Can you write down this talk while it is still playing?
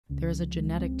There is a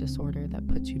genetic disorder that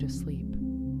puts you to sleep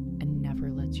and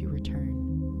never lets you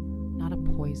return. Not a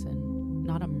poison,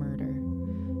 not a murder,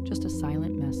 just a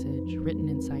silent message written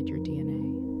inside your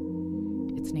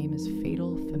DNA. Its name is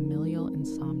fatal familial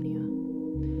insomnia,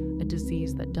 a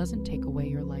disease that doesn't take away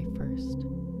your life first.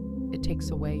 It takes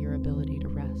away your ability to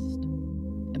rest.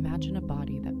 Imagine a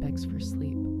body that begs for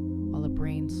sleep, while a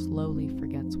brain slowly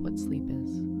forgets what sleep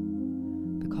is.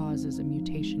 The cause is a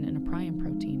mutation in a prion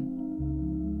protein.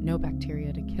 No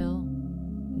bacteria to kill,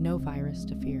 no virus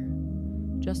to fear,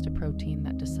 just a protein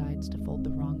that decides to fold the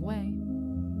wrong way,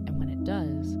 and when it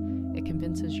does, it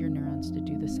convinces your neurons to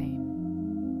do the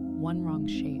same. One wrong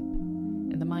shape,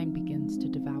 and the mind begins to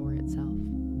devour itself.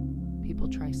 People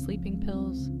try sleeping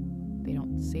pills. They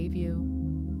don't save you.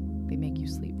 They make you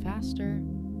sleep faster,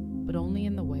 but only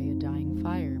in the way a dying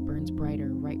fire burns brighter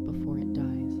right before it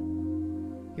dies.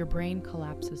 Your brain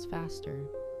collapses faster,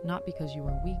 not because you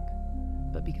are weak,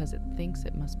 but because it thinks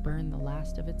it must burn the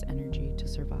last of its energy to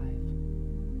survive.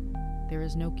 There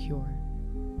is no cure,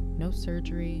 no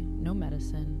surgery, no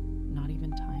medicine, not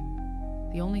even time.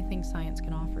 The only thing science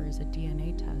can offer is a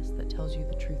DNA test that tells you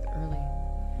the truth early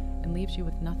and leaves you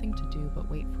with nothing to do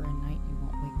but wait for a night you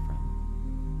won't wake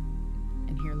from.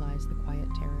 And here lies the quiet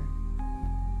terror.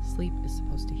 Sleep is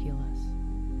supposed to heal us.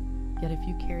 Yet if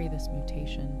you carry this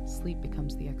mutation, sleep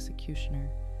becomes the executioner,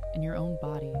 and your own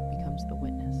body becomes the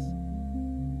witness.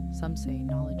 Some say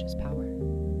knowledge is power,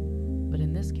 but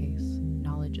in this case,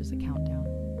 knowledge is a countdown,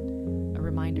 a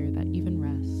reminder that even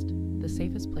rest, the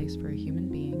safest place for a human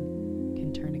being,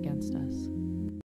 can turn against us.